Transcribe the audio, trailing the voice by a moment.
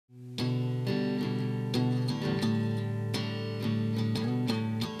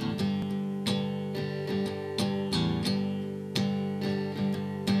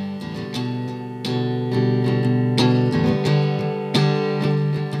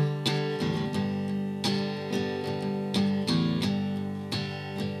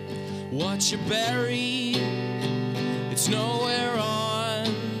that you're buried. It's nowhere on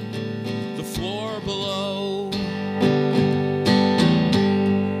the floor below.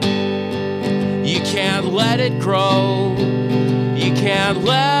 You can't let it grow. You can't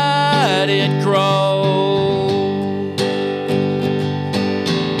let it grow.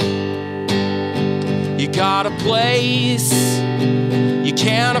 You got a place you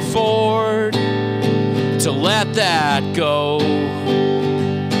can't afford to let that go.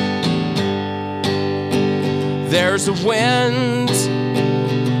 There's a wind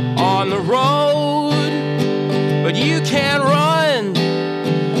on the road, but you can't run.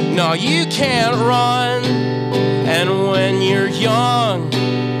 No, you can't run. And when you're young,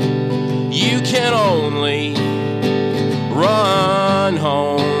 you can only run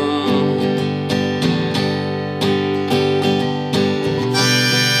home.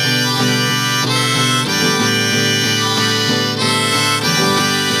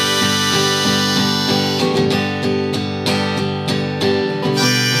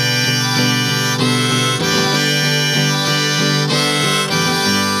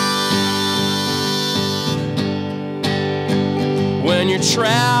 When you're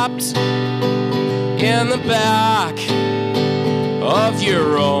trapped in the back of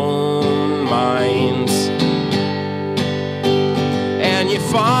your own mind, and you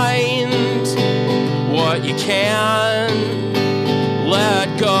find what you can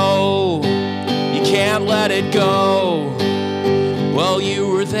let go, you can't let it go. Well, you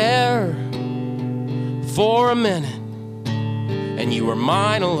were there for a minute, and you were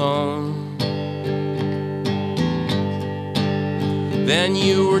mine alone. Then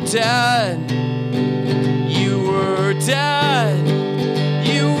you were dead, you were dead,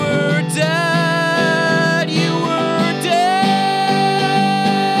 you were dead, you were dead.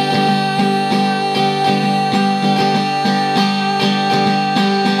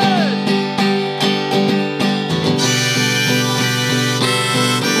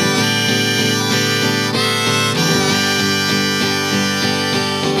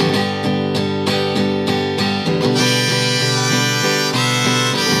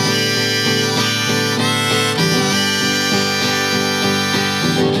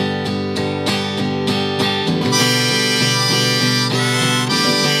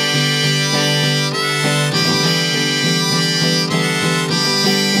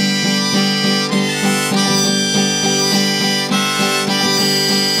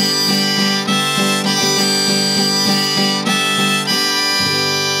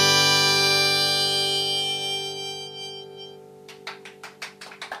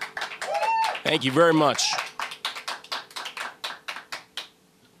 Thank you very much.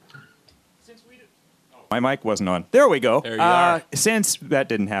 My mic wasn't on. There we go. There you are. Since that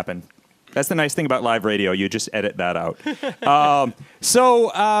didn't happen. That's the nice thing about live radio. You just edit that out.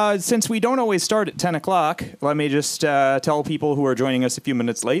 Since we don't always start at 10 o'clock, let me just tell people who are joining us a few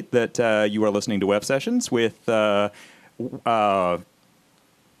minutes late that you are listening to WEFT Sessions with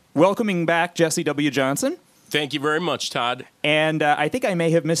welcoming back Jesse W. Johnson. Thank you very much, Todd. And I think I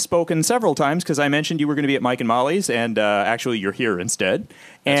may have misspoken several times because I mentioned you were going to be at Mike and Molly's, and actually you're here instead.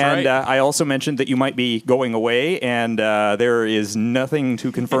 That's and right. I also mentioned that you might be going away, and there is nothing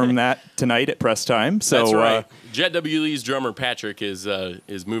to confirm that tonight at press time. So, that's right. Jet W. Lee's drummer Patrick is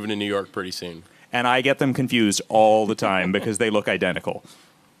moving to New York pretty soon. And I get them confused all the time because they look identical.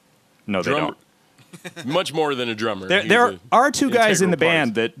 No, they don't. Much more than a drummer. There are two guys in the part.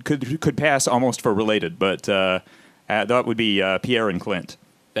 band that could pass almost for related, but that would be Pierre and Clint.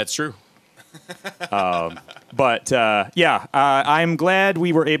 That's true. I'm glad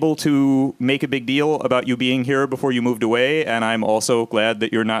we were able to make a big deal about you being here before you moved away, and I'm also glad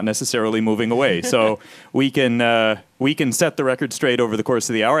that you're not necessarily moving away. So we can set the record straight over the course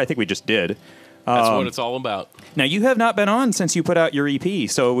of the hour. I think we just did. That's what it's all about. Now, you have not been on since you put out your EP,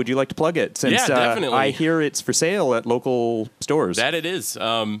 so would you like to plug it? Since, yeah, definitely. I hear it's for sale at local stores. That it is.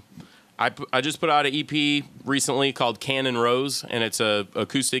 I just put out an EP recently called Cannon Rose, and it's a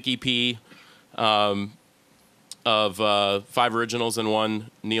acoustic EP of 5 originals and 1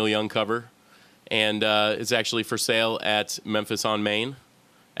 Neil Young cover. And it's actually for sale at Memphis on Main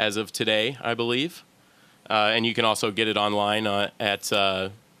as of today, I believe. And you can also get it online at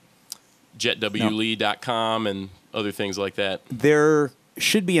jetwlee.com and other things like that. There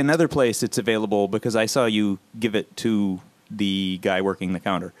should be another place it's available because I saw you give it to the guy working the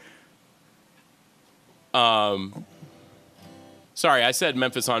counter. Sorry, I said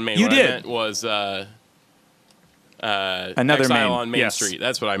Memphis on Main. You what did. I meant was Another Exile on Main yes. Street.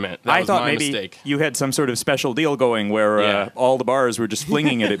 That's what I meant. That I was thought my maybe mistake. you had some sort of special deal going where all the bars were just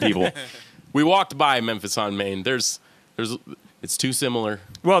flinging it at people. We walked by Memphis on Main. There's It's too similar.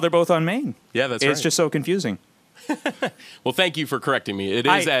 Well, they're both on Maine. Yeah, that's right. It's just so confusing. Well, thank you for correcting me. It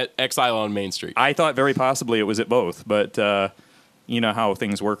is at Exile on Main Street. I thought very possibly it was at both, but you know how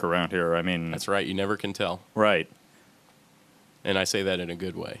things work around here. I mean, That's right. You never can tell. right. And I say that in a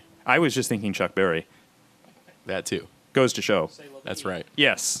good way. I was just thinking Chuck Berry. That too. Goes to show. That's right.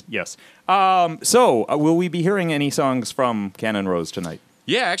 Yes, yes. So, will we be hearing any songs from Cannon Rose tonight?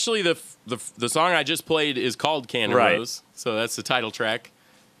 Yeah, actually, the song I just played is called Cannon Right. Rose, so that's the title track.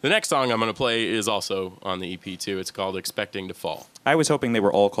 The next song I'm going to play is also on the EP, too. It's called Expecting to Fall. I was hoping they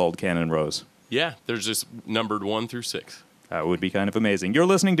were all called Cannon Rose. Yeah, there's just numbered 1 through 6. That would be kind of amazing. You're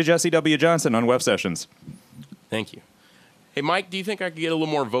listening to Jesse W. Johnson on WEFT Sessions. Thank you. Hey, Mike, do you think I could get a little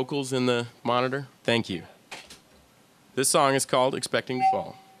more vocals in the monitor? Thank you. This song is called Expecting to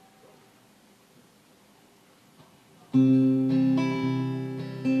Fall.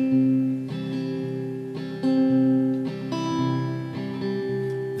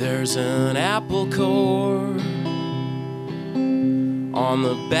 There's an apple core on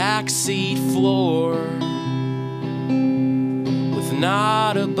the backseat floor with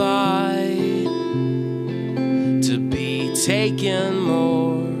not a bite to be taken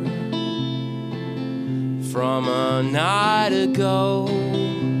more from a night ago.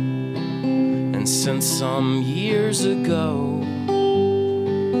 And since some years ago,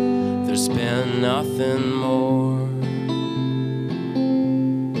 there's been nothing more.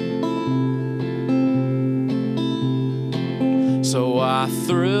 So I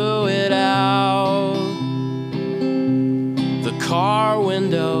threw it out the car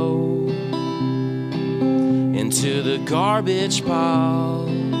window into the garbage pile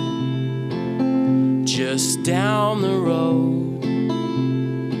just down the road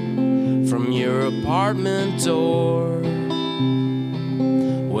from your apartment door,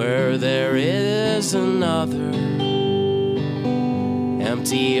 where there is another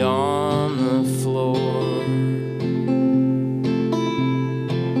empty on the floor.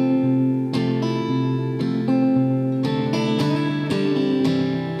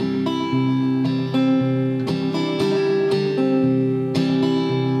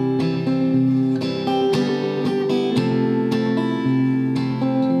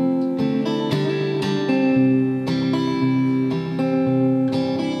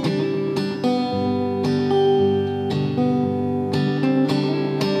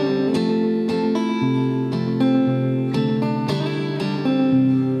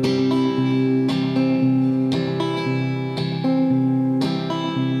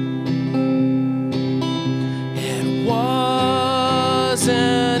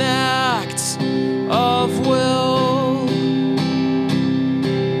 An act of will,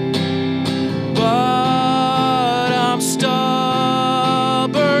 but I'm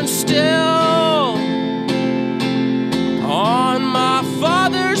stubborn still on my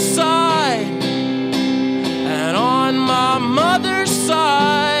father's side and on my mother's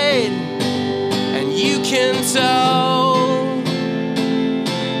side, and you can tell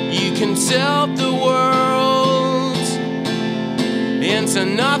the world into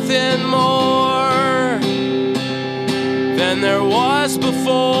nothing more than there was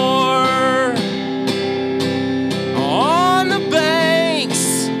before. On the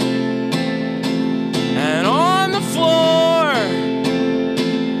banks and on the floor,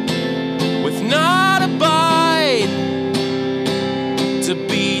 with not a bite to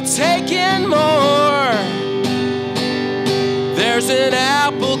be taken more, there's an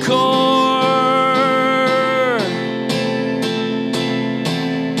apple core.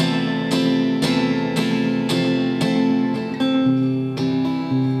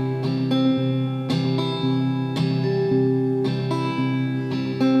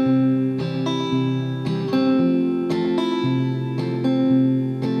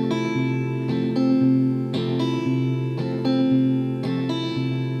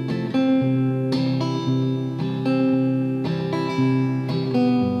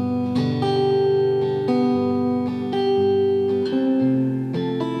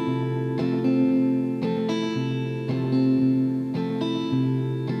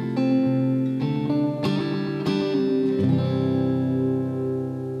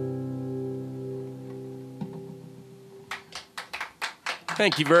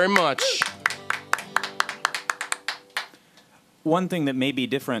 Thank you very much. One thing that may be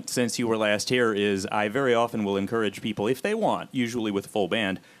different since you were last here is I very often will encourage people, if they want, usually with a full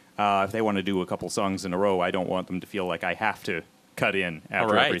band, if they want to do a couple songs in a row, I don't want them to feel like I have to cut in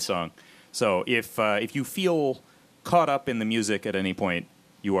after every song. So if you feel caught up in the music at any point,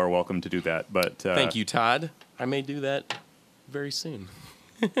 you are welcome to do that. But thank you, Todd. I may do that very soon.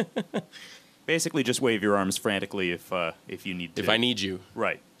 Basically, just wave your arms frantically if you need to. If I need you.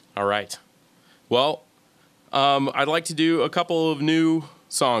 Right. All right. Well, I'd like to do a couple of new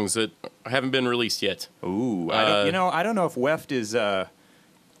songs that haven't been released yet. Ooh, I don't know if WEFT is.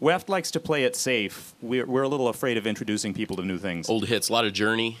 WEFT likes to play it safe. We're a little afraid of introducing people to new things. Old hits, a lot of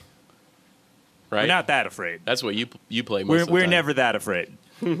Journey. Right? We're not that afraid. That's what you play most of the We're time. never that afraid.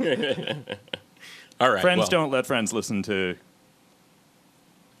 All right. Friends don't let friends listen to.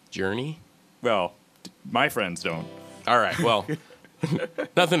 Journey? Well, my friends don't. All right. Well,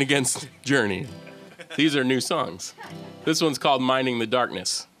 nothing against Journey. These are new songs. This one's called Minding the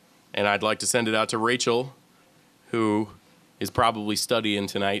Darkness. And I'd like to send it out to Rachel, who is probably studying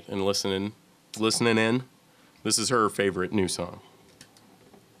tonight and listening in. This is her favorite new song.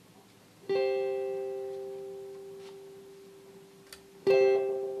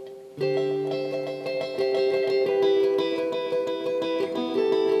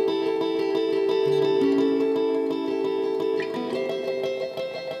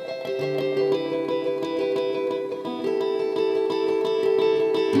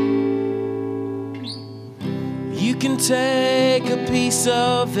 You can take a piece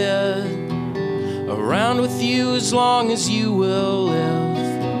of it around with you as long as you will live,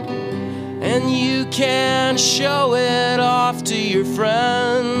 and you can show it off to your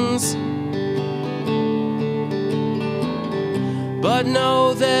friends, but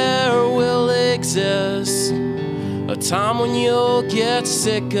know there will exist a time when you'll get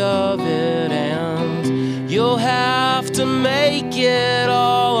sick of it and you'll have to make it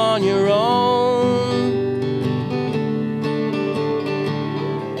all on your own.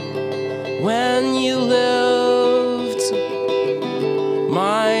 When you lived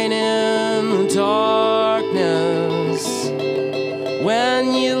mine in the darkness,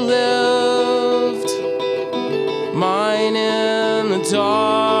 when you lived mine in the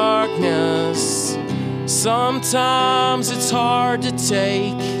darkness, sometimes it's hard to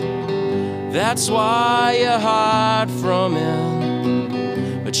take, that's why you hide from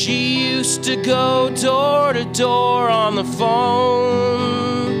it. But she used to go door to door on the phone.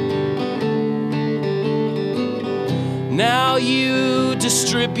 Now you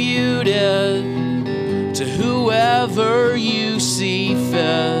distribute it to whoever you see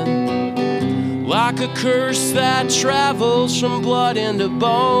fit, like a curse that travels from blood into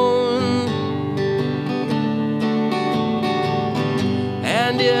bone.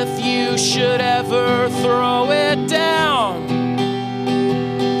 And if you should ever throw it down,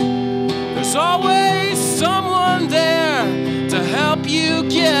 there's always someone there to help you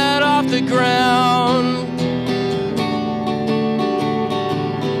get off the ground.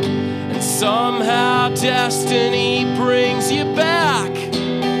 Somehow destiny brings you back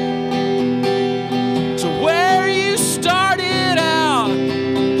to where you started out,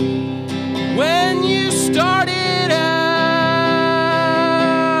 when you started out.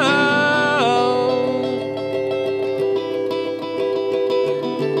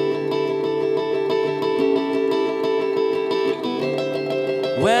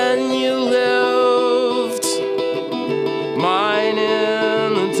 When you lived mine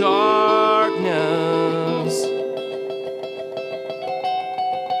in the dark.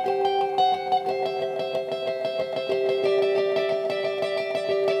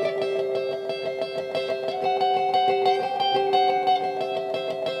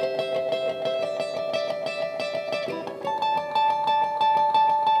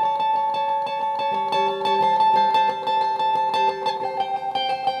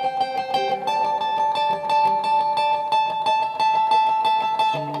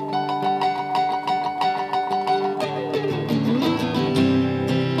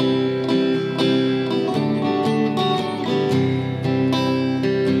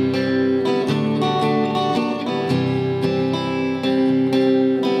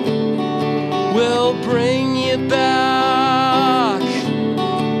 We'll bring you back.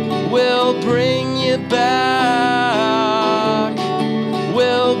 We'll bring you back.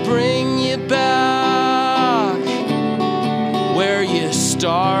 We'll bring you back where you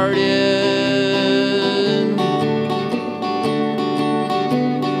started.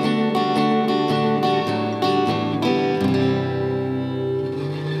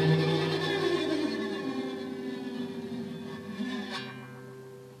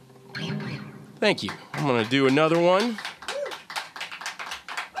 Thank you. I'm going to do another one.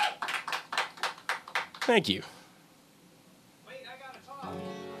 Thank you. Wait, I gotta talk.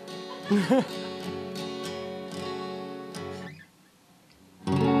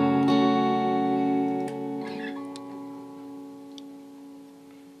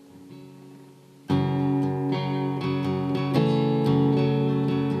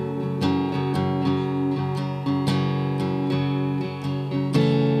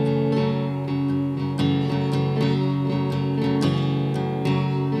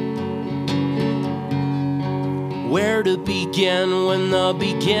 begin when the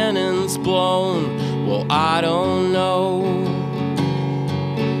beginning's blown? Well, I don't know.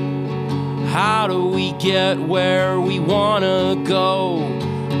 How do we get where we wanna go?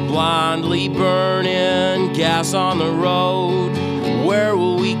 Blindly burning gas on the road. Where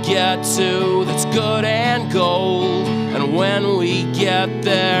will we get to that's good and gold? And when we get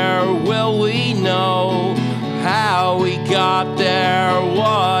there, will we know how we got there,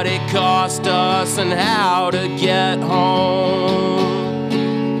 what it cost us, and how to get home?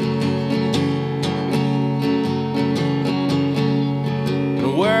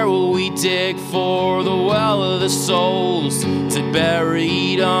 And where will we dig for the well of the souls? Is it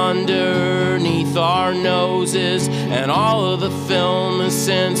buried underneath our noses? And all of the film has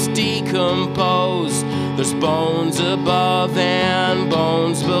since decomposed. There's bones above and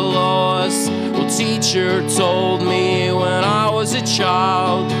bones below us. Well, teacher told me when I was a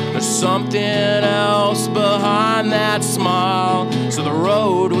child, there's something else behind that smile. So the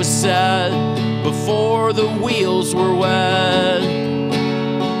road was set before the wheels were wet.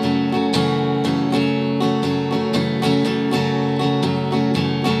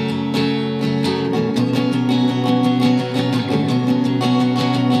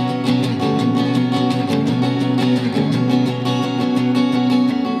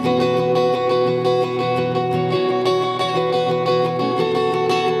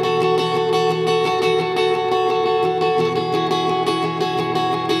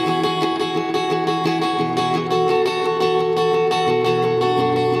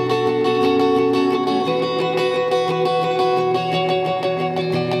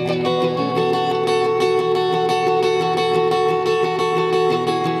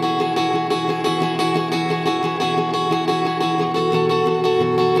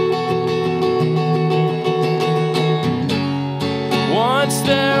 Once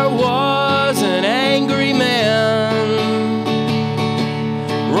there was an angry man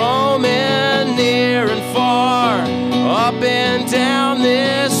roaming near and far, up and down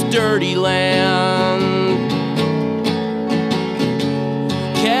this dirty land,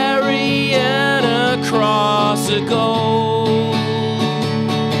 carrying a cross of gold,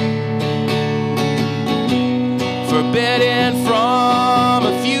 forbidden from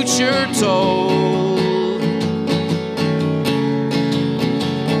a future told.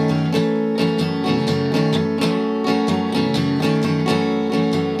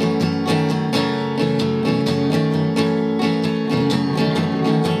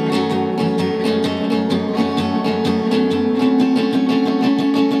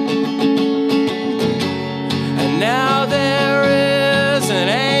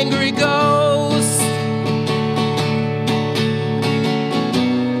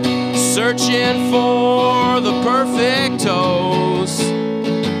 Searching for the perfect toast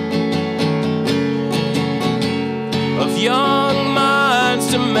of young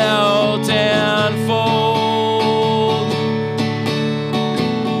minds to melt and fold.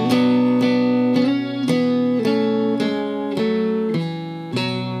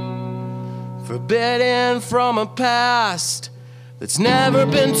 Forbidden from a past that's never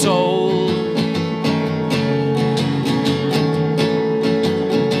been told.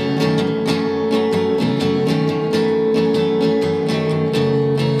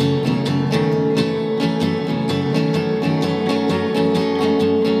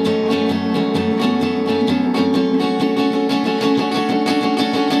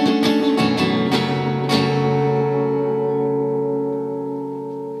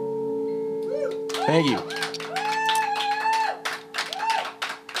 Thank you. Hey,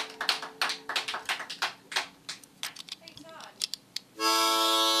 Todd.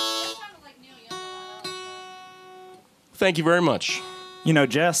 That sounded like Neil Young a lot. Thank you very much. You know,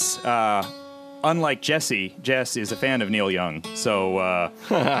 Jess, unlike Jesse, Jess is a fan of Neil Young. So,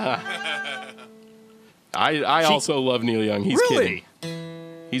 I also love Neil Young. He's really?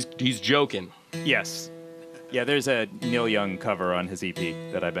 kidding. He's joking. Yes. Yeah, there's a Neil Young cover on his EP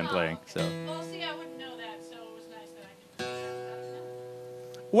that I've been playing. So Well, see, I wouldn't know that, so it was nice that I could shout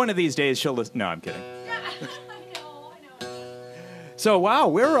that. one of these days she'll listen. No, I'm kidding. Yeah, I know. So wow,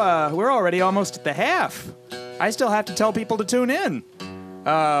 we're already almost at the half. I still have to tell people to tune in.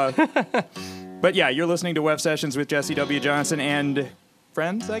 But yeah, you're listening to WEFT Sessions with Jesse W. Johnson and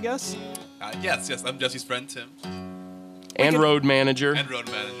friends, I guess. Yes, I'm Jesse's friend, Tim. And road manager. And road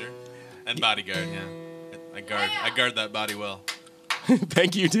manager. And bodyguard, yeah. I guard that body well.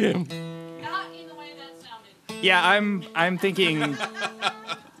 Thank you, Tim. Not in the way that sounded. Yeah, I'm thinking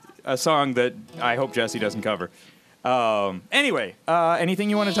a song that I hope Jesse doesn't cover. Anyway, anything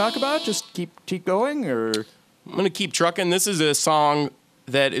you want to talk about? Just keep going, or I'm going to keep trucking. This is a song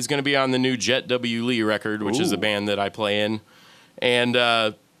that is going to be on the new Jet W. Lee record, which is a band that I play in.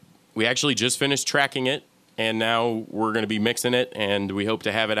 And we actually just finished tracking it, and now we're going to be mixing it, and we hope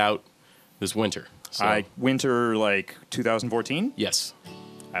to have it out this winter. So, Winter like 2014? yes,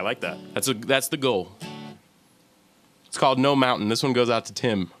 I like that. that's the goal. It's called No Mountain. This one goes out to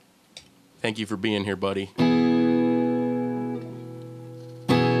Tim. Thank you for being here, buddy.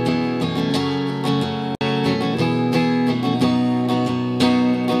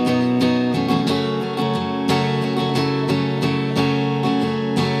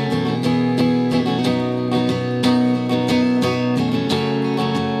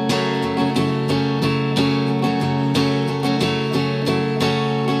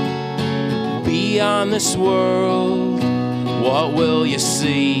 Beyond this world, what will you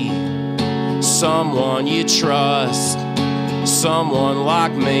see? Someone you trust, someone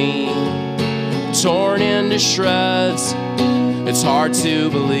like me, torn into shreds. It's hard to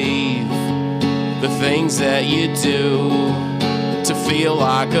believe the things that you do to feel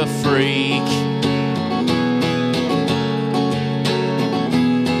like a freak.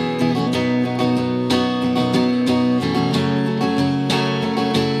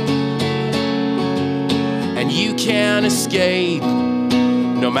 And you can't escape,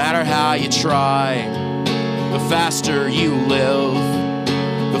 no matter how you try. The faster you live,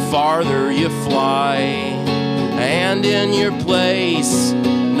 the farther you fly. And in your place,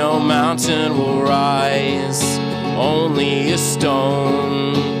 no mountain will rise, only a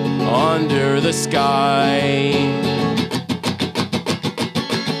stone under the sky.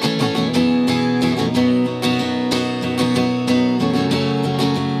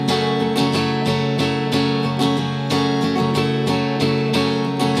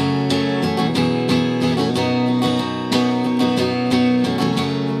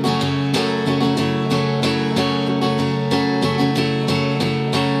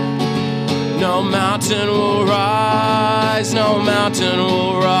 No mountain will rise, no mountain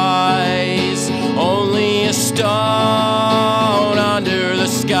will rise, only a stone under the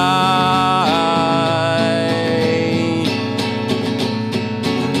sky.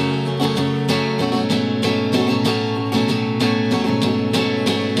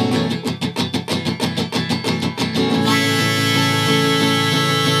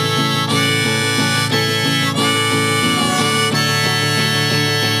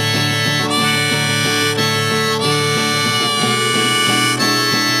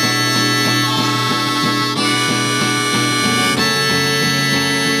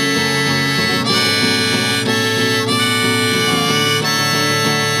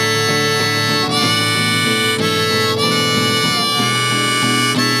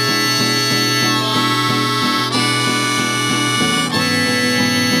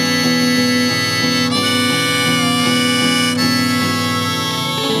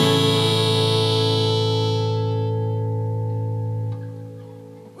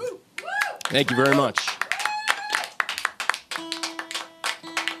 Thank you very much.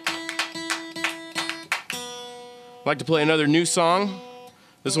 I'd like to play another new song.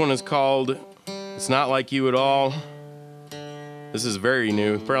 This one is called It's Not Like You at All. This is very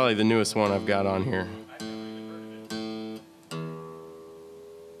new, probably the newest one I've got on here.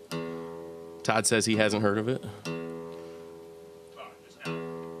 Todd says he hasn't heard of it.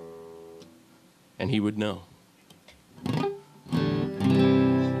 And he would know.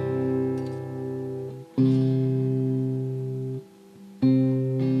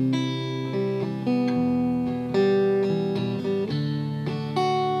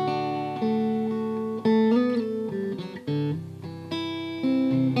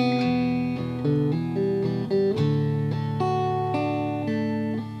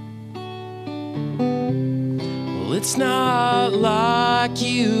 It's not like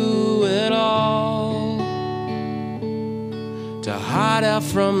you at all to hide out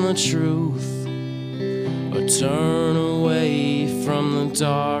from the truth or turn away from the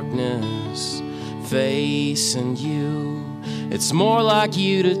darkness facing you. It's more like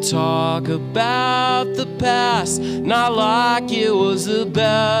you to talk about the past, not like it was the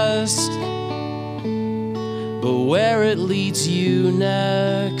best, but where it leads you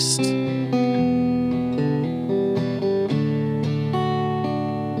next.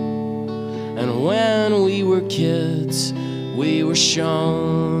 And when we were kids, we were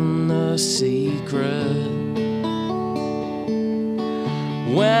shown a secret.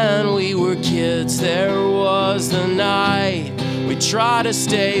 When we were kids, there was the night we tried to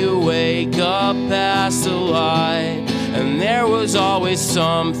stay awake up past the light, and there was always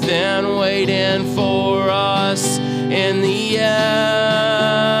something waiting for us in the end,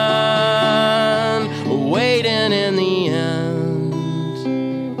 waiting in the end.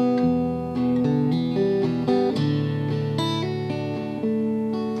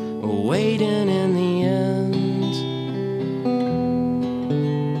 waiting in the end.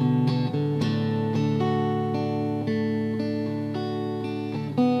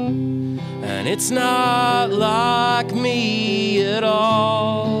 And it's not like me at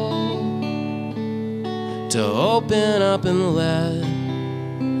all to open up and let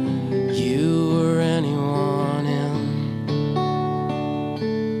you or anyone in,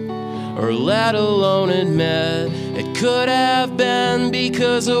 or let alone admit it could have been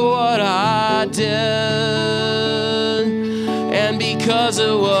because of what I did. And because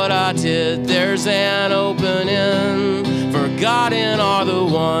of what I did, there's an opening. Forgotten are the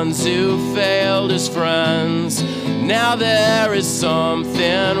ones who failed as friends. Now there is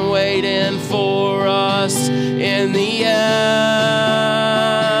something waiting for us in the end.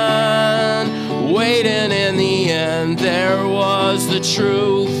 Waiting in the end, there was the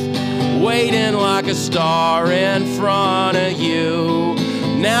truth, waiting like a star in front of you.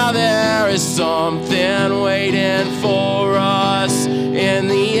 Now there is something waiting for us in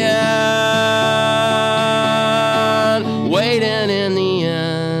the end. Waiting in the end.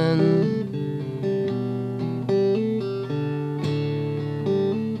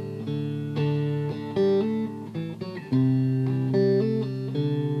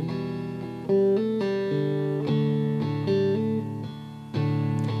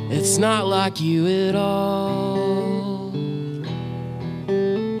 It's not like you at all.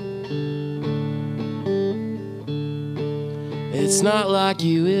 It's not like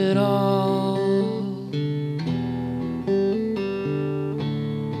you at all.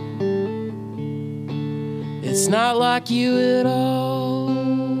 It's not like you at all.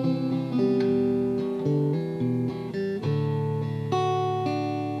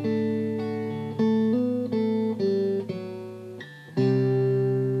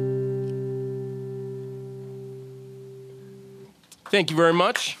 Thank you very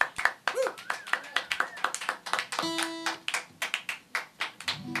much.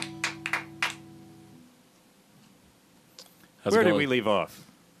 How's it Where did going? we leave off?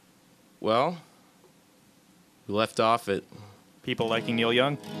 Well, we left off at People liking Neil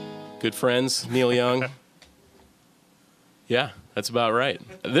Young? good friends, Neil Young. Yeah, that's about right.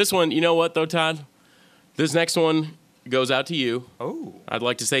 This one, you know what though, Todd? This next one goes out to you. Oh. I'd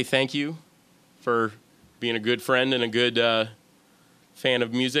like to say thank you for being a good friend and a good fan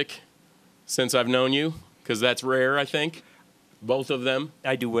of music since I've known you, because that's rare, I think. Both of them.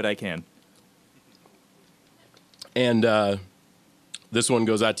 I do what I can. And this one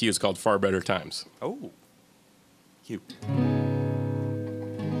goes out to you. It's called Far Better Times. Oh. Cute.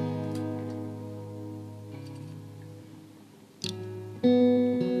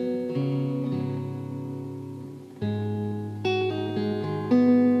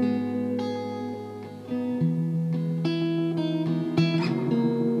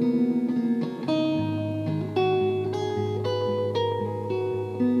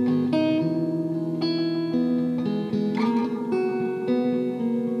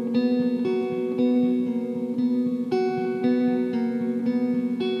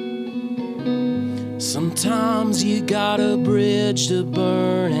 Sometimes you got a bridge to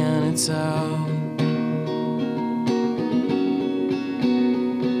burn and it's out.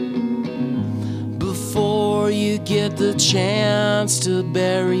 Before you get the chance to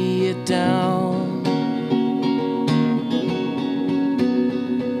bury it down.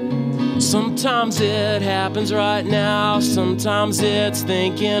 Sometimes it happens right now, sometimes it's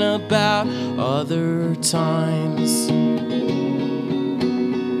thinking about other times.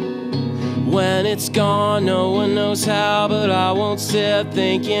 When it's gone, no one knows how, but I won't sit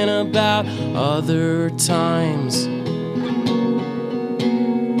thinking about other times.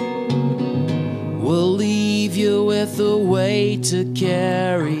 We'll leave you with a weight to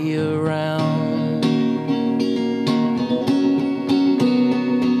carry around.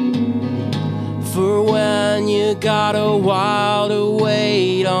 For when you got a while to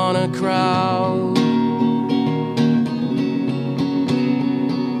wait on a crowd.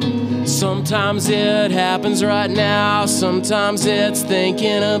 Sometimes it happens right now, sometimes it's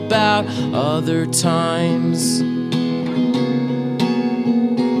thinking about other times.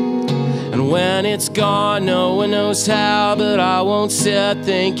 And when it's gone, no one knows how, but I won't sit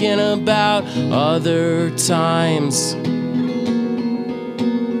thinking about other times.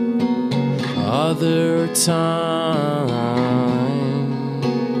 Other times.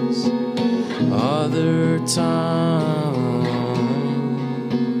 Other times.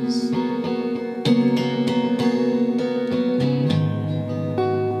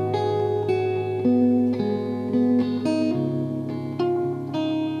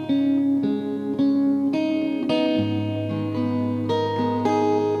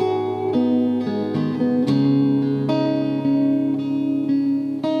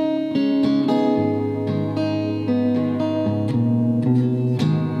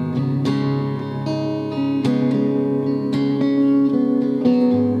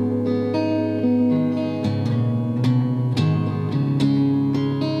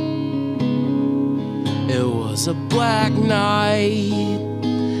 was a black night,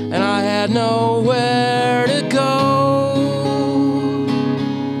 and I had nowhere to go.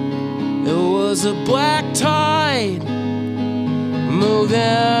 It was a black tide, moving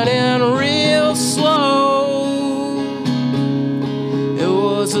in real slow. It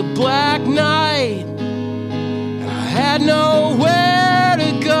was a black night, and I had nowhere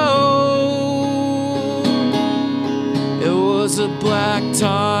to go. It was a black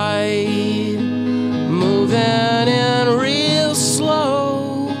tide, moving in real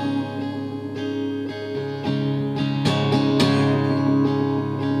slow.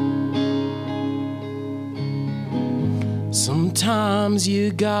 Sometimes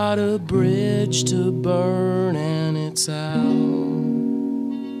you got a bridge to burn and it's out.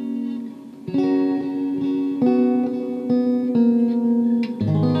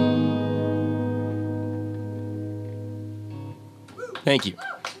 Thank you.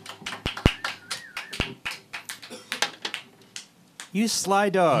 You sly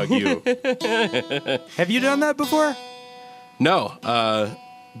dog, you. Have you done that before? No,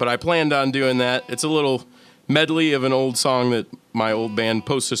 but I planned on doing that. It's a little medley of an old song that my old band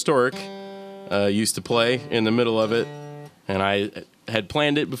Post Historic used to play in the middle of it. And I had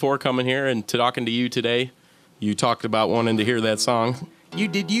planned it before coming here and talking to you today. You talked about wanting to hear that song. You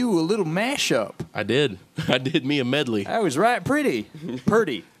did a little mashup. I did. I did me a medley. That was right pretty.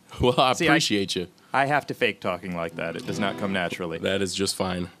 Purdy. Well, I appreciate you. I have to fake talking like that. It does not come naturally. That is just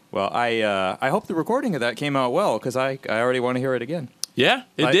fine. Well, I hope the recording of that came out well, because I already want to hear it again. Yeah,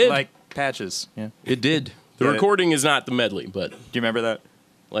 it did. Like Patches. Yeah. It did. The Yeah. recording is not the medley, but Do you remember that?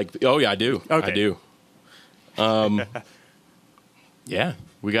 oh yeah, I do. Okay. I do. Yeah,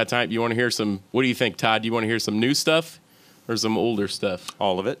 we got time. You want to hear some? What do you think, Todd? Do you want to hear some new stuff or some older stuff?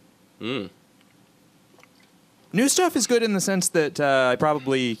 All of it. New stuff is good in the sense that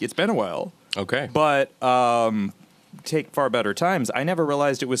it's been a while, Okay. but take far better times. I never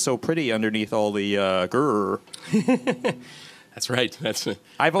realized it was so pretty underneath all the grrr. That's right.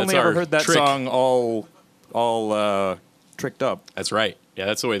 I've only that's ever our heard that trick. song all tricked up. That's right. Yeah,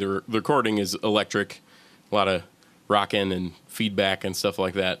 that's the way the recording is electric. A lot of rocking and feedback and stuff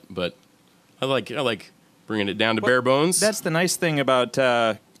like that. But I like bringing it down to bare bones. That's the nice thing about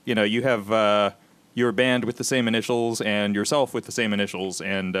you have your band with the same initials and yourself with the same initials,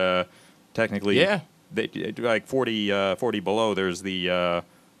 and technically, Yeah. like 40 below. There's the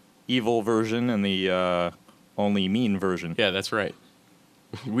evil version and the only mean version. Yeah, that's right.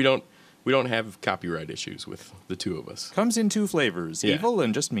 We don't have copyright issues with the two of us. Comes in two flavors: Yeah. evil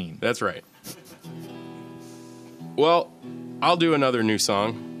and just mean. That's right. Well, I'll do another new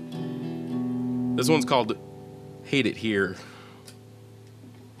song. This one's called Hate It Here.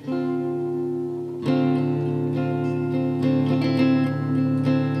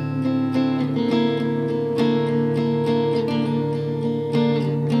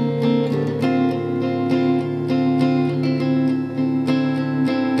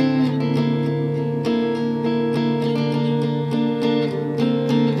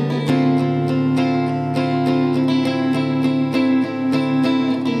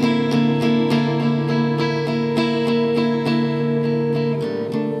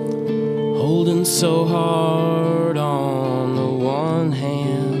 Holding so hard on the one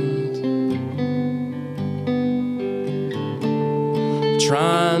hand,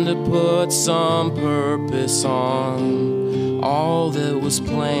 trying to put some purpose on all that was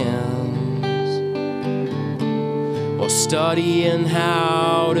planned, while studying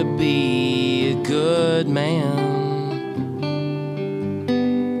how to be a good man.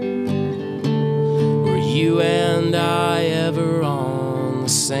 Were you and I ever on the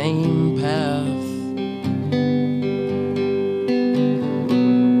same path?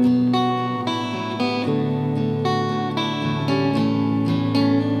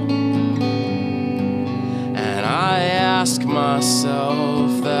 And I ask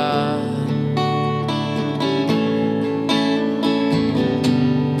myself that.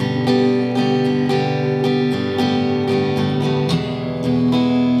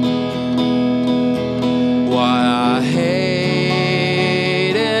 Why I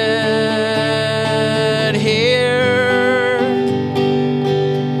hate it here.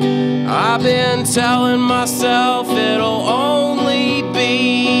 I've been telling myself it'll only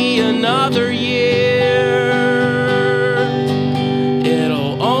be another year.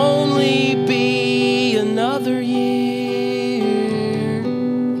 It'll only be another year.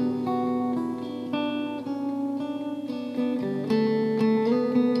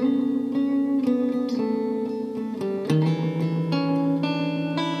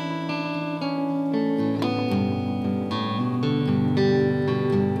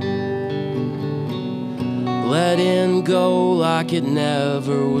 letting go like it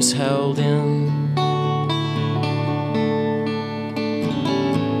never was held in.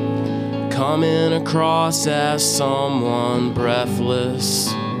 Coming across as someone breathless,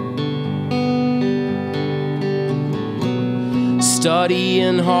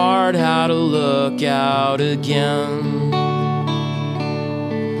 studying hard how to look out again,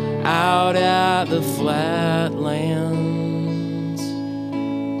 out at the flatlands,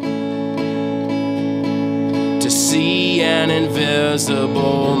 to see an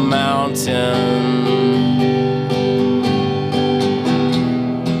invisible mountain.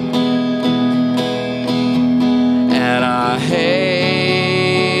 And I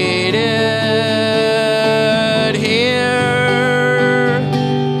hate it here.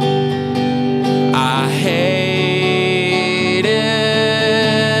 I hate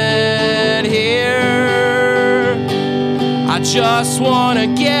it here. I just wanna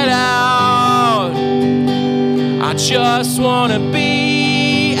get out. I just wanna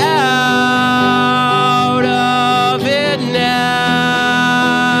be out of it now.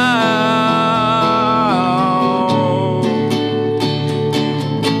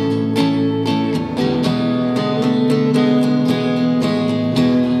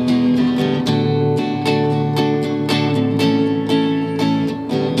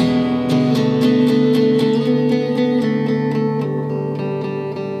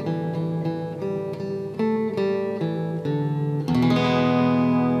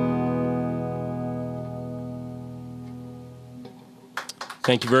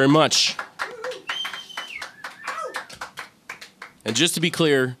 Thank you very much. And just to be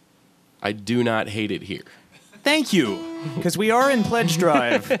clear, I do not hate it here. Thank you, because we are in pledge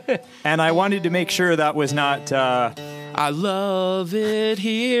drive, and I wanted to make sure that was not. I love it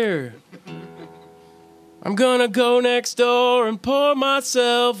here. I'm gonna go next door and pour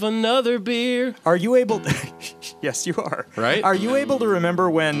myself another beer. Are you able? Yes, you are. Right? Are you able to remember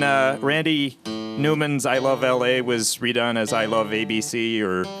when Randy Newman's "I Love L.A." was redone as "I Love ABC"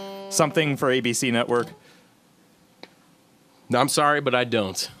 or something for ABC Network? No, I'm sorry, but I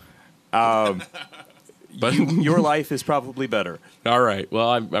don't. But Your life is probably better. all right. Well,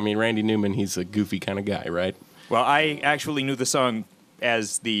 I mean, Randy Newman, he's a goofy kind of guy, right? Well, I actually knew the song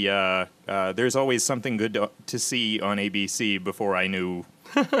as the "There's Always Something Good to See on ABC" before I knew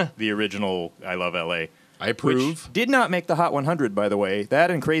the original "I Love L.A." I approve. Which did not make the Hot 100, by the way.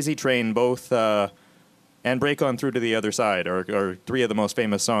 That and Crazy Train both, and Break On Through to the Other Side are three of the most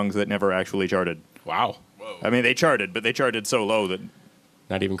famous songs that never actually charted. Wow. I mean, they charted, but they charted so low that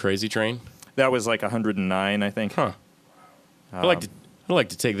Not even Crazy Train? that was like 109, I think. Huh. I'd like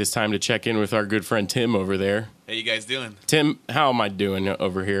to take this time to check in with our good friend Tim over there. How you guys doing? Tim, how am I doing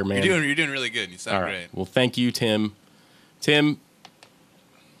over here, man? You're doing really good. You sound All right. great. Well, thank you, Tim. Tim,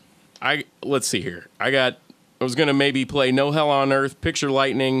 let's see here. I was gonna maybe play "No Hell on Earth," "Picture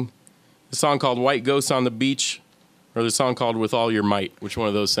Lightning," a song called "White Ghosts on the Beach," or the song called "With All Your Might." Which one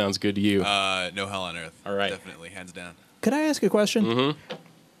of those sounds good to you? No Hell on Earth. All right. Definitely, hands down. Could I ask a question? Mm-hmm.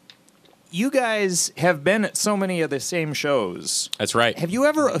 You guys have been at so many of the same shows. That's right. Have you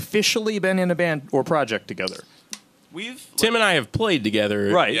ever officially been in a band or project together? Tim and I have played together.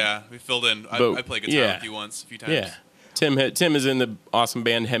 Right. Yeah, we filled in. But- I played guitar yeah. with you once, a few times. Yeah. Tim is in the awesome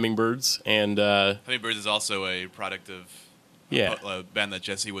band Hummingbirds, and Hummingbirds is also a product of yeah. a band that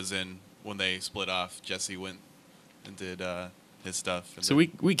Jesse was in when they split off. Jesse went and did his stuff. And So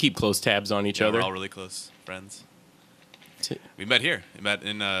then, we keep close tabs on each yeah, other. we're all really close friends. Ti- We met here. We met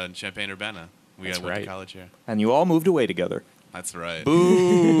in Champaign-Urbana. We That's went right. to college here. And you all moved away together. That's right.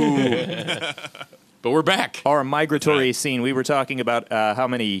 But we're back. Our migratory Right. scene, we were talking about how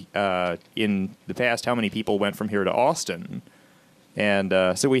many, in the past, how many people went from here to Austin. And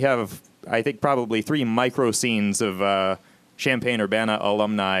so we have, I think, probably 3 micro scenes of Champaign-Urbana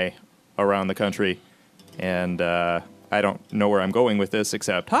alumni around the country. And I don't know where I'm going with this,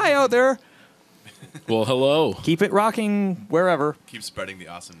 except, hi out there. Well, hello. Keep it rocking wherever. Keep spreading the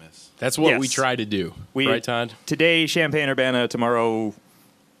awesomeness. That's what Yes. we try to do. Right, Todd? Today, Champaign-Urbana, tomorrow,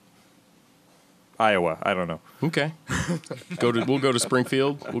 Iowa. I don't know. Okay. We'll go to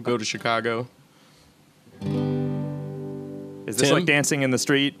Springfield. We'll go to Chicago. Is this Tim? like Dancing in the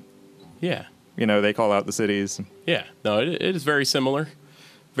Street? Yeah. You know, they call out the cities. Yeah. No, it is very similar.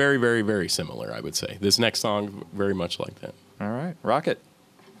 Very, very, very similar, I would say. This next song, very much like that. All right, rock it.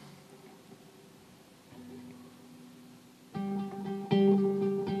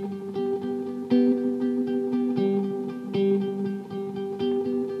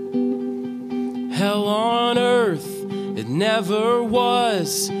 Hell on earth, it never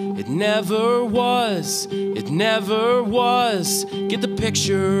was. It never was. It never was. Get the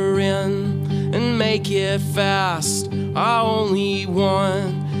picture in and make it fast. I only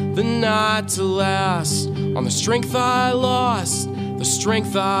want the night to last. On the strength I lost, the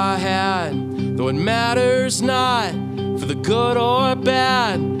strength I had, though it matters not for the good or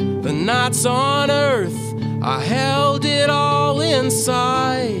bad. The nights on earth, I held it all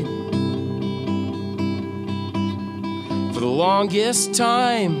inside for the longest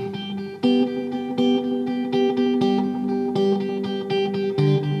time.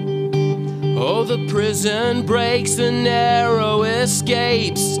 Oh, the prison breaks, the narrow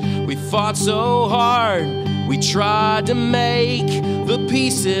escapes. We fought so hard, we tried to make the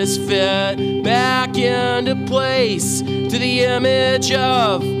pieces fit back into place, to the image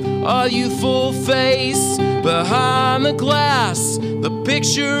of a youthful face. Behind the glass, the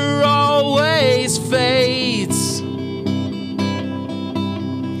picture always fades,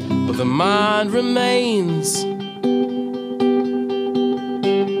 but the mind remains.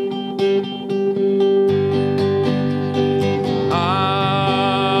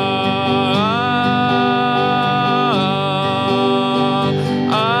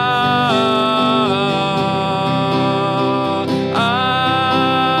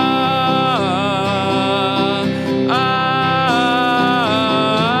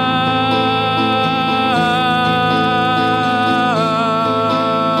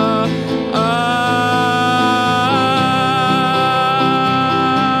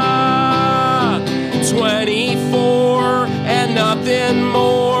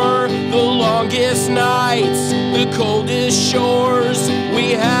 Shores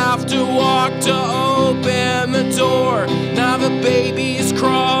we have to walk to open the door. Now the baby's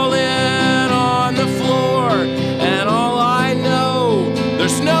crawling on the floor, and all I know,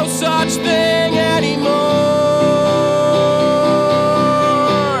 there's no such thing anymore.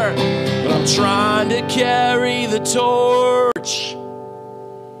 But I'm trying to carry the torch.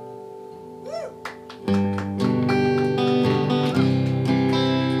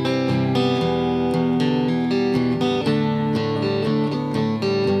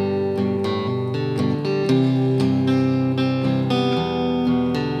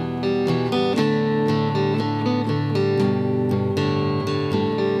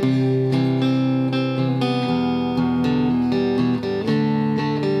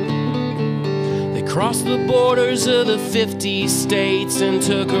 Crossed the borders of the 50 states and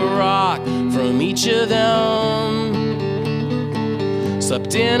took a rock from each of them.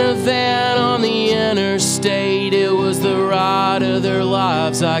 Slept in a van on the interstate. It was the ride of their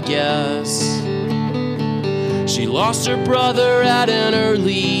lives, I guess. She lost her brother at an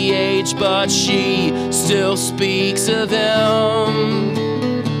early age, but she still speaks of him.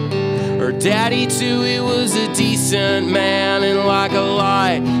 Her daddy too, he was a decent man, and like a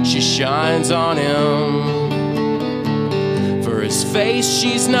light, she shines on him. For his face,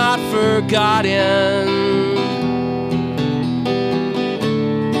 she's not forgotten.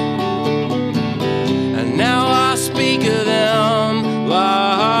 And now I speak of them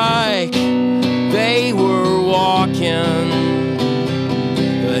like they were walking.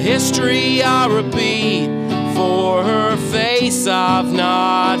 The history I repeat, for her face I've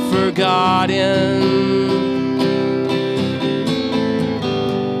not forgotten.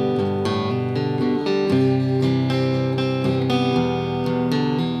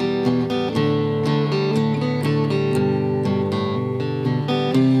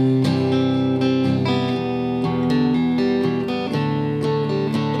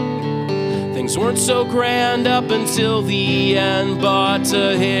 Things weren't so grand up until the end, but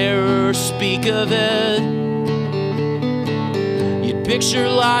to hear her speak of it, picture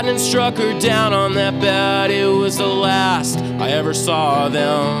lightning struck her down on that bed. It was the last I ever saw of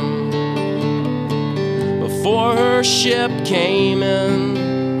them before her ship came in.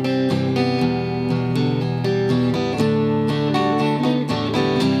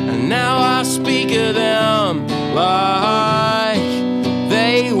 And now I speak of them like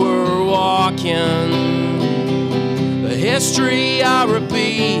they were walking. The history I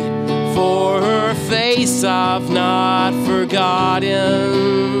repeat, for her face I've not forgotten.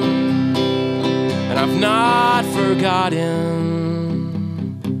 And I've not forgotten.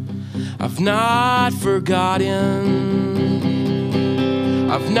 I've not forgotten.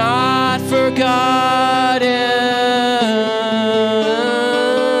 I've not forgotten.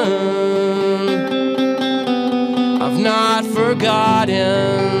 I've not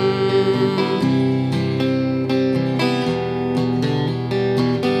forgotten.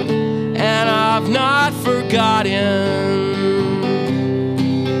 I've not forgotten.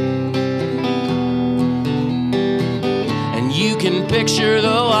 And you can picture the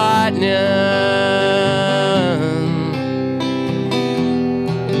lightning.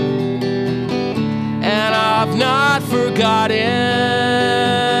 And I've not forgotten.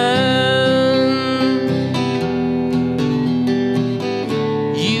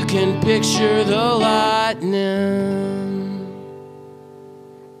 You can picture the lightning.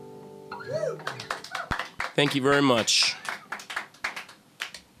 Thank you very much.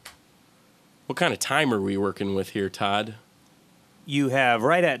 What kind of time are we working with here, Todd? You have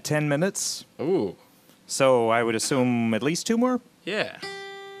right at 10 minutes, Ooh, so I would assume at least 2 more. yeah.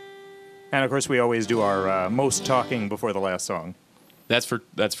 And of course, we always do our most talking before the last song. That's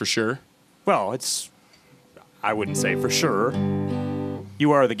for sure. Well, I wouldn't say for sure.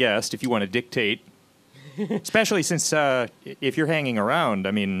 You are the guest if you want to dictate. Especially since if you're hanging around,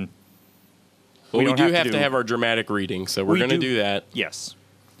 I mean... Well, we don't do have to have our dramatic reading, so we're going to do that. Yes.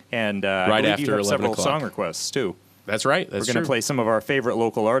 And Right I believe after you have 11 several o'clock. song requests, too. That's right. That's We're going true. to play some of our favorite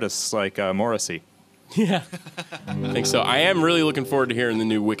local artists like Morrissey. Yeah. I think so. I am really looking forward to hearing the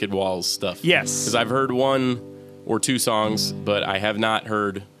new Wicked Walls stuff. Yes. Because I've heard 1 or 2 songs, but I have not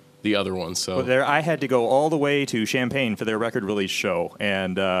heard the other ones. So But I had to go all the way to Champaign for their record release show,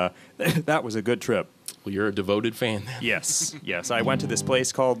 and that was a good trip. well, you're a devoted fan then. Yes, yes. I went to this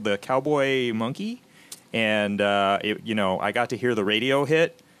place called the Cowboy Monkey, and I got to hear the radio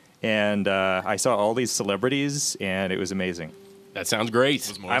hit, and I saw all these celebrities, and it was amazing. That sounds great.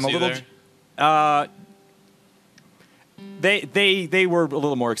 Was I'm a Morrissey little. there? They were a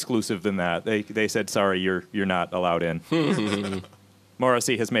little more exclusive than that. They said, "Sorry, you're not allowed in."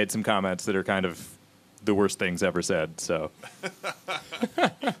 Morrissey has made some comments that are kind of the worst things ever said. So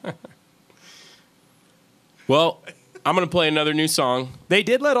Well, I'm going to play another new song. they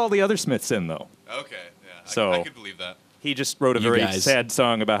did let all the other Smiths in, though. Okay, yeah. So- I could believe that. He just wrote a You very guys- sad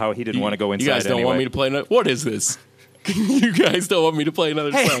song about how he didn't want to go inside. You guys don't want me to play another... What is this? You guys don't want me to play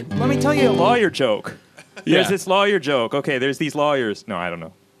another Hey, song? let me tell you a lawyer joke. Yeah. There's this lawyer joke. Okay, there's these lawyers. No, I don't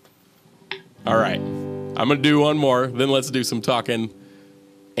know. All right. I'm going to do one more, then let's do some talking,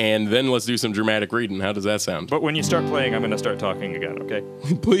 and then let's do some dramatic reading. How does that sound? But when you start playing, I'm going to start talking again, okay?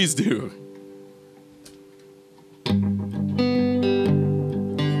 Please do.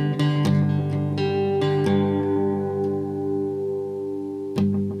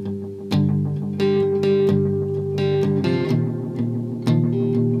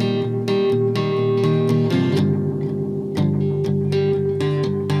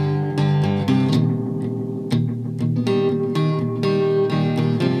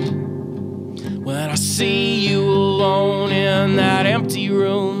 When I see you alone in that empty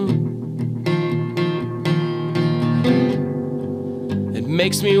room, it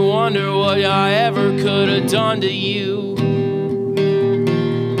makes me wonder what I ever could have done to you.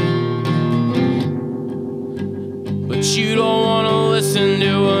 But you don't want to listen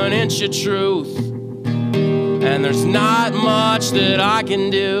to an inch of truth, and there's not much that I can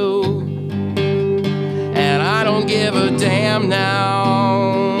do. And I don't give a damn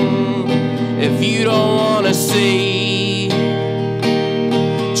now if you don't want to see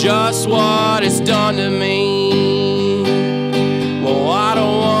just what it's done to me. Well, I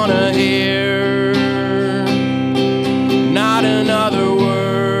don't want to hear not another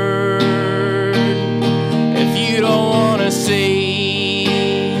word if you don't want to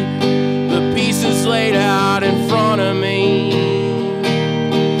see the pieces laid out in front of me.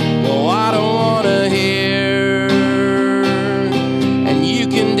 Well, I don't want to hear, and you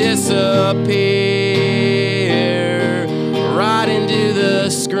can disappear right into the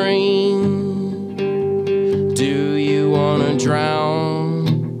screen. Do you want to drown?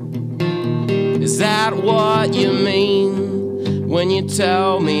 Is that what you mean when you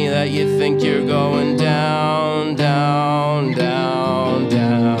tell me that you think you're going down, down, down,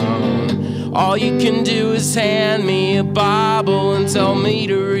 down? All you can do is hand me a Bible and tell me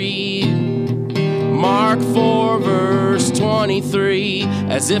to read Mark 4 verse 23,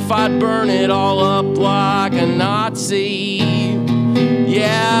 as if I'd burn it all up like a Nazi.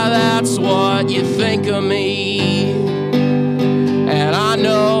 Yeah, that's what you think of me, and I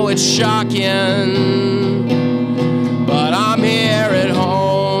know it's shocking, but I'm here at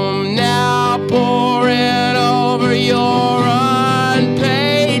home now, poring over your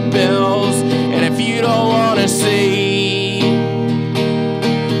unpaid bills. And if you don't want to see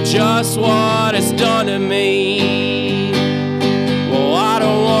just what it's done to me, well, I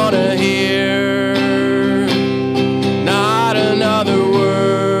don't want to hear not another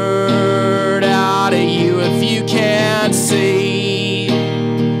word out of you if you can't see.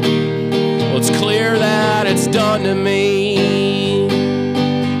 Well, it's clear that it's done to me,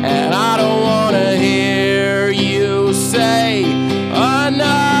 and I don't want to hear you say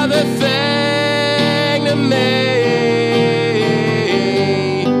another thing to me.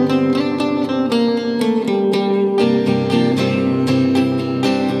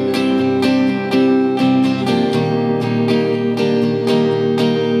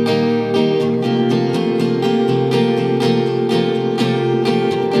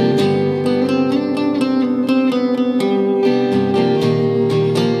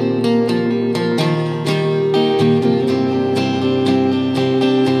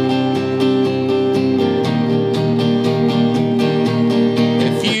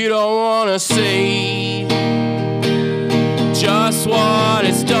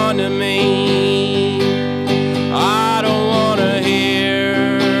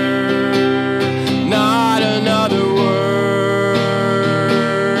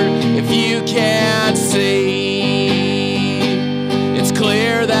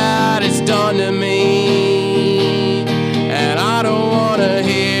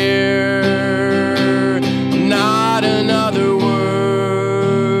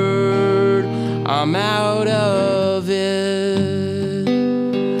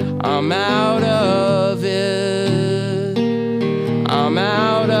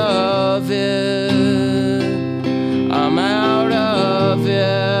 of it. I'm out of it.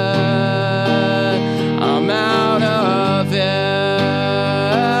 I'm out of it.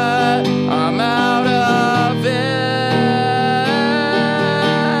 I'm out of it.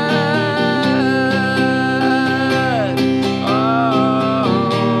 Oh.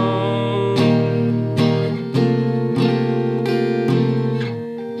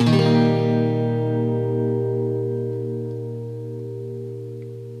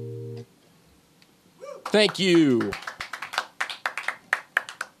 Thank you.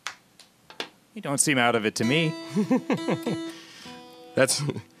 You don't seem out of it to me. That's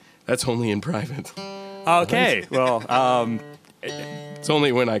only in private. Okay. Well, It's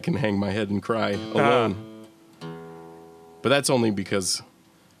only when I can hang my head and cry alone. But that's only because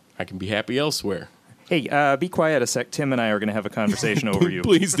I can be happy elsewhere. hey, be quiet a sec. Tim and I are going to have a conversation over you.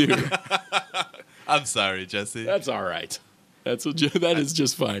 Please do. I'm sorry, Jesse. That's all right. That is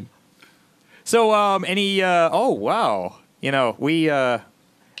just fine. So, oh, wow. You know,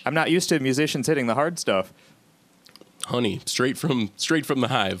 I'm not used to musicians hitting the hard stuff. Honey, straight from the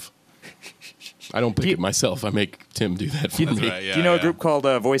hive. I don't pick it myself. I make Tim do that for That's me. right, yeah, Do you know a yeah. group called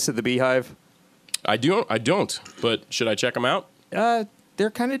Voice of the Beehive? I don't. But should I check them out?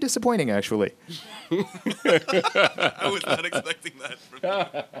 They're kind of disappointing, actually. I was not expecting that from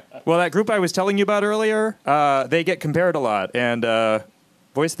you. Well, that group I was telling you about earlier, they get compared a lot, and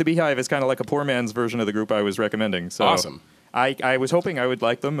Voice of the Beehive is kind of like a poor man's version of the group I was recommending. So Awesome. I was hoping I would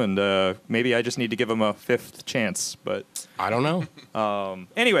like them, and maybe I just need to give them a fifth chance. But I don't know.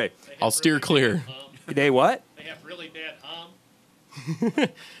 anyway, I'll steer clear. they what? They have really bad hum.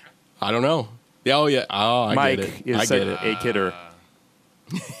 I don't know. Oh yeah. Oh, I Mike get it. is I get it. a kidder,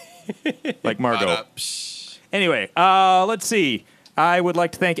 like Margot. Psh. Anyway, let's see. I would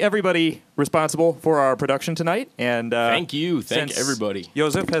like to thank everybody responsible for our production tonight, and Thank you. Thank since everybody.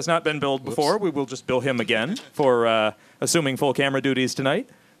 Joseph has not been billed before, we will just bill him again for assuming full camera duties tonight.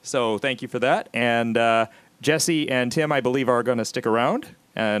 So thank you for that. And Jesse and Tim, I believe, are going to stick around,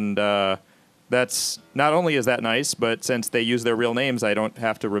 and that's not only is that nice, but since they use their real names, I don't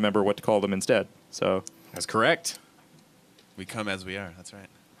have to remember what to call them instead. So, That's correct. We come as we are. That's right.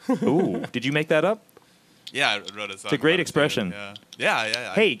 ooh, did you make that up? Yeah, I wrote a song. It's a great about it, expression. too.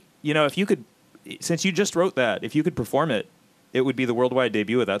 Yeah. Hey, you know, if you could, since you just wrote that, if you could perform it, it would be the worldwide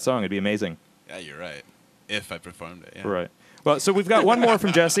debut of that song. It'd be amazing. Yeah, you're right. If I performed it. Yeah. Right. Well, so we've got one more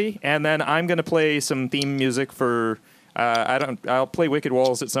from Jesse, and then I'm going to play some theme music for. I'll play Wicked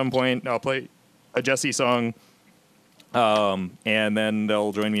Walls at some point. I'll play a Jesse song, and then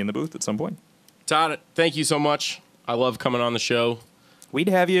they'll join me in the booth at some point. Todd, thank you so much. I love coming on the show. We'd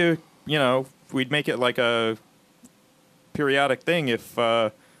have you. You know, we'd make it like a periodic thing if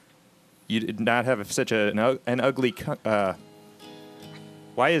you did not have such an ugly.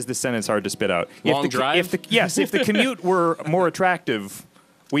 Why is this sentence hard to spit out? Long drive? If the commute were more attractive,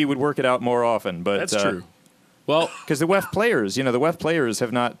 we would work it out more often. But That's true. Well, because the WEFT players, the WEFT players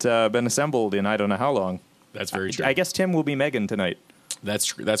have not been assembled in I don't know how long. that's very true. I guess Tim will be Megan tonight.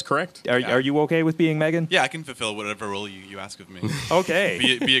 That's correct. Are you okay with being Megan? Yeah, I can fulfill whatever role you ask of me. Okay.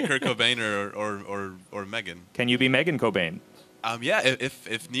 be it Kurt Cobain or Megan. Can you be Megan Cobain? Yeah,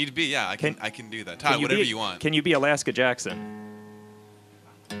 if need be, yeah, I can do that. Todd, Can whatever be, you want. Can you be Alaska Jackson?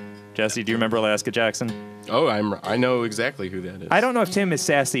 Jesse, do you remember Alaska Jackson? Oh, I know exactly who that is. I don't know if Tim is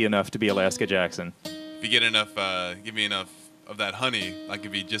sassy enough to be Alaska Jackson. If you get enough, give me enough of that honey, I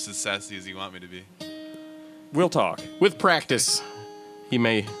could be just as sassy as you want me to be. We'll talk. With practice, he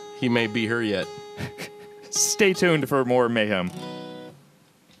may be her yet. Stay tuned for more mayhem.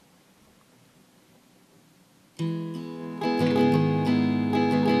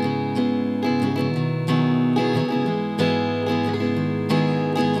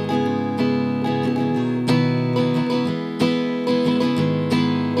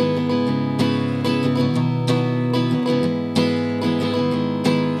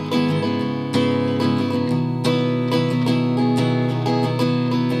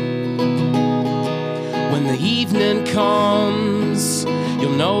 When the evening comes,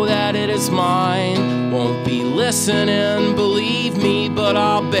 you'll know that it is mine. Won't be listening, believe me, but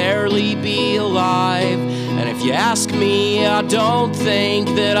I'll barely be alive. And if you ask me, I don't think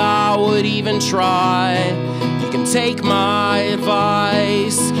that I would even try. You can take my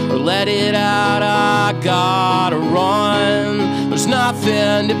advice or let it out, I gotta run. There's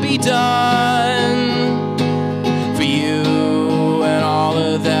nothing to be done for you and all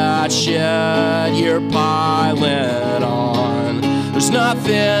of that shit you're piling on. There's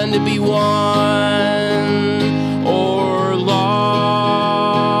nothing to be won or lost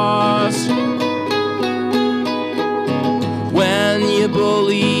when you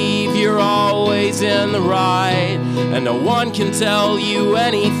believe you're always in the right, and no one can tell you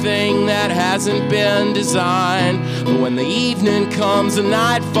anything that hasn't been designed. But when the evening comes and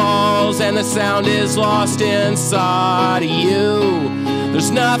night falls and the sound is lost inside of you,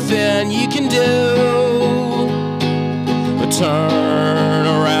 there's nothing you can do but turn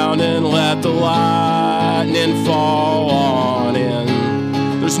around and let the lightning fall on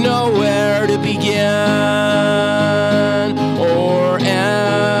in. There's nowhere to begin or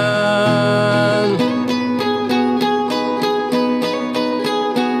end.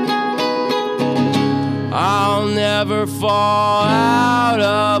 I'll never fall out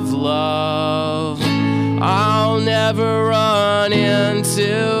of love. I'll never run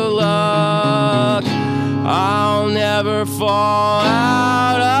into luck. I'll never fall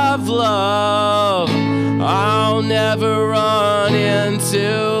out of love. I'll never run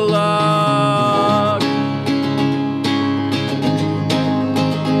into